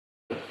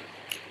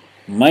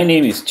My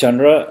name is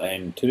Chandra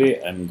and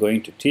today I'm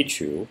going to teach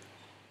you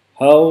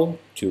how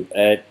to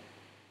add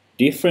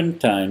different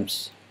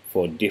times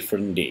for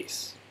different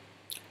days.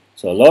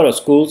 So a lot of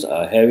schools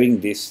are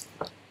having this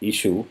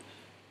issue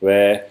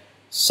where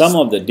some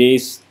of the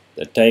days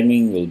the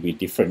timing will be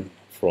different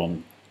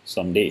from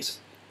some days.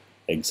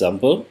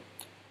 Example,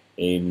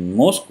 in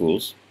most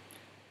schools,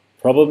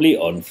 probably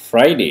on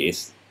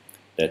Fridays,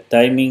 the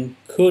timing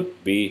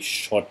could be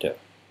shorter.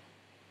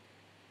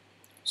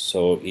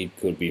 So it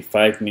could be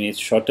 5 minutes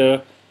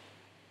shorter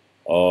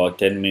or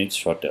 10 minutes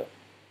shorter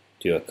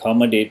to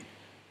accommodate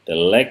the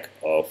lack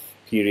of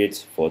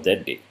periods for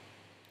that day.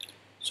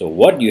 So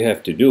what you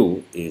have to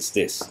do is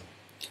this.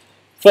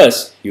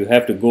 First, you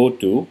have to go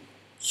to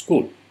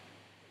school.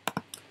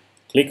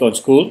 Click on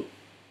school,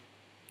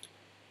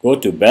 go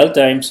to bell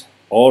times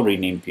or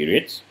rename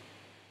periods.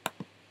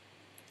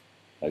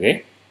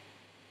 Okay,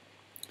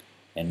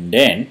 and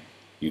then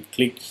you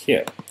click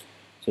here.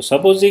 So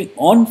supposing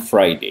on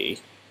Friday,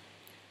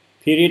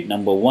 period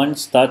number 1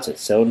 starts at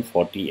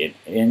 7:40 and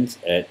ends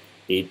at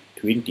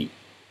 8:20.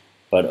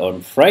 But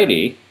on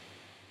Friday,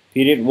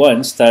 period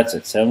 1 starts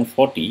at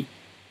 7:40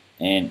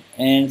 and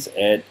ends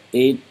at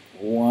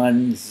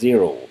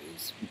 8:10,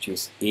 which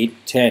is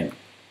 8:10.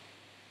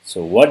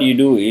 So what you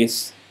do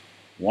is,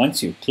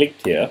 once you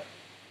clicked here,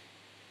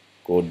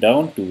 go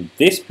down to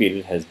this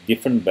period has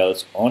different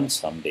bells on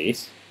some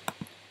days,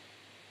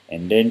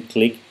 and then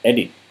click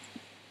edit.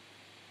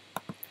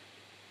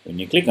 When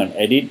you click on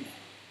edit,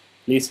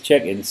 please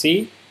check and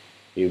see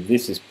if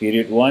this is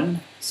period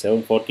 1,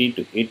 7:40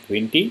 to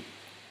 8:20.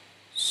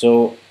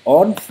 So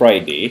on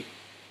Friday,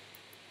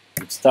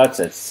 it starts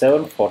at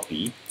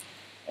 7:40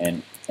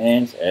 and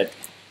ends at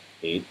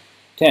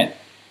 8:10.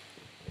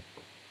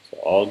 So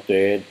all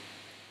good.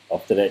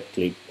 After that,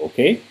 click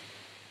OK,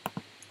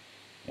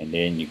 and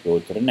then you go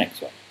to the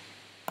next one.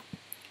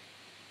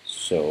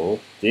 So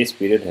this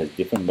period has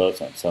different bells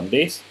on some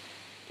days.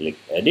 Click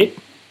edit.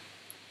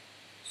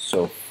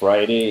 So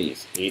Friday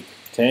is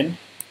 8:10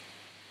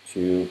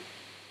 to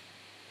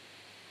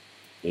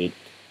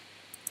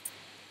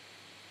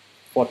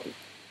 8:40.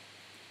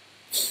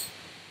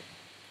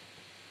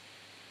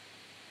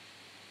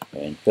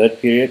 And third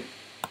period,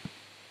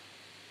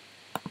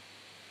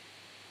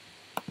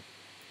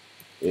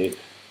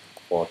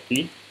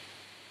 8:40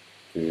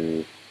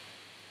 to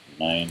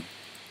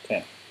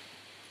 9:10.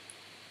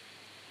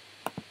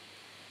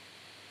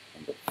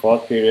 And the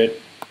fourth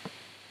period,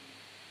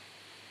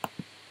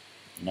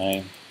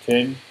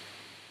 9:10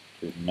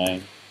 to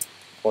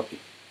 9:40.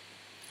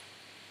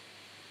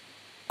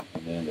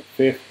 And then the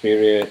fifth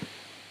period,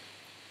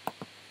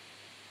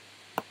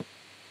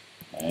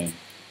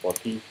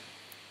 9:40 to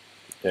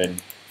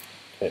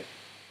 10:10.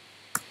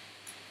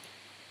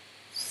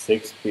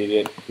 Sixth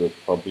period would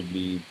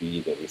probably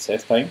be the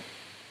recess time.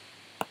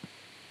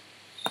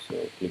 So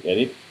click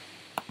edit.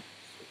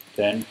 So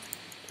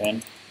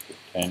 10:10 to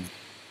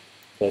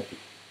 10:30.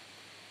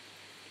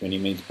 20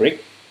 minutes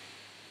break.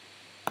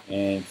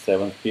 And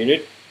seventh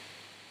period,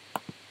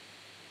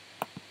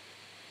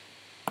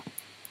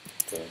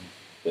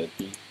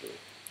 10:30 to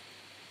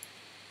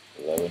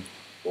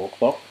 4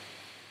 o'clock.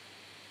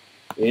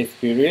 Eighth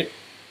period,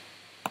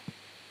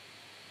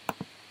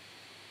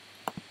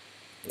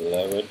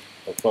 11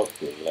 o'clock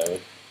to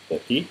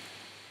 11:30.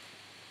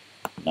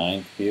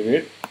 Ninth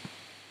period,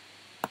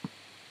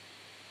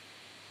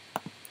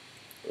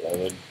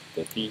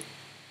 11:30 to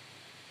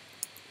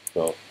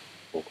 12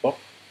 o'clock.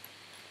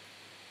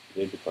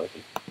 Ready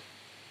party.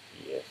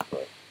 Yes,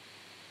 right.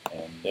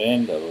 And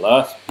then the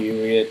last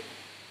period,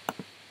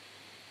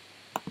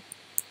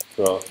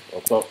 12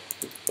 o'clock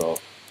to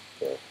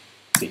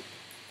 12:30.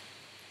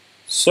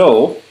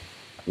 So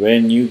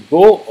when you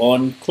go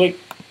on click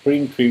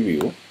print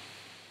preview,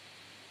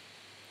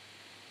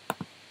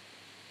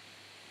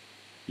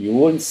 you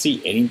won't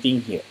see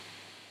anything here.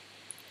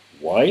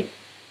 Why?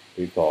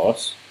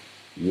 Because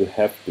you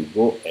have to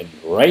go and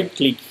right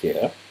click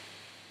here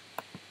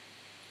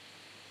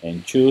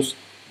and choose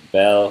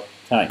bell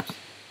times.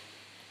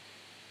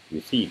 You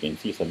see, you can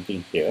see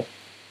something here.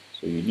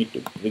 So you need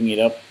to bring it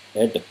up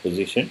at the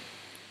position,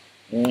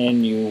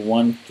 and you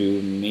want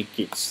to make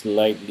it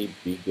slightly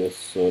bigger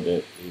so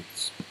that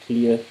it's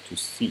clear to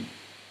see.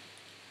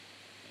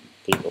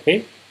 Click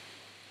OK,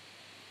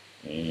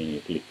 and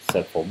you click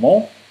set for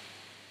more.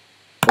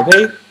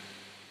 OK,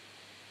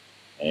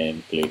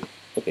 and click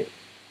OK.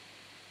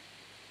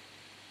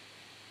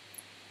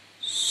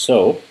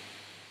 So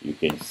you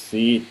can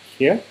see it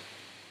here,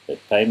 the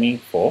timing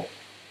for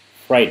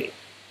Friday.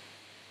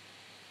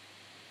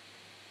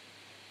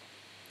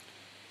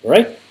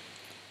 Alright,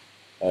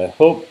 I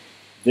hope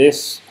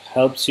this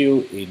helps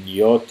you in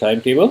your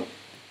timetable,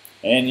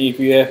 and if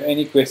you have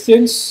any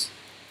questions,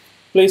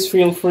 please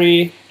feel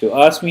free to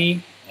ask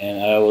me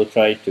and I will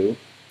try to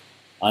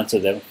answer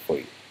them for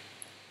you.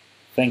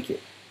 Thank you.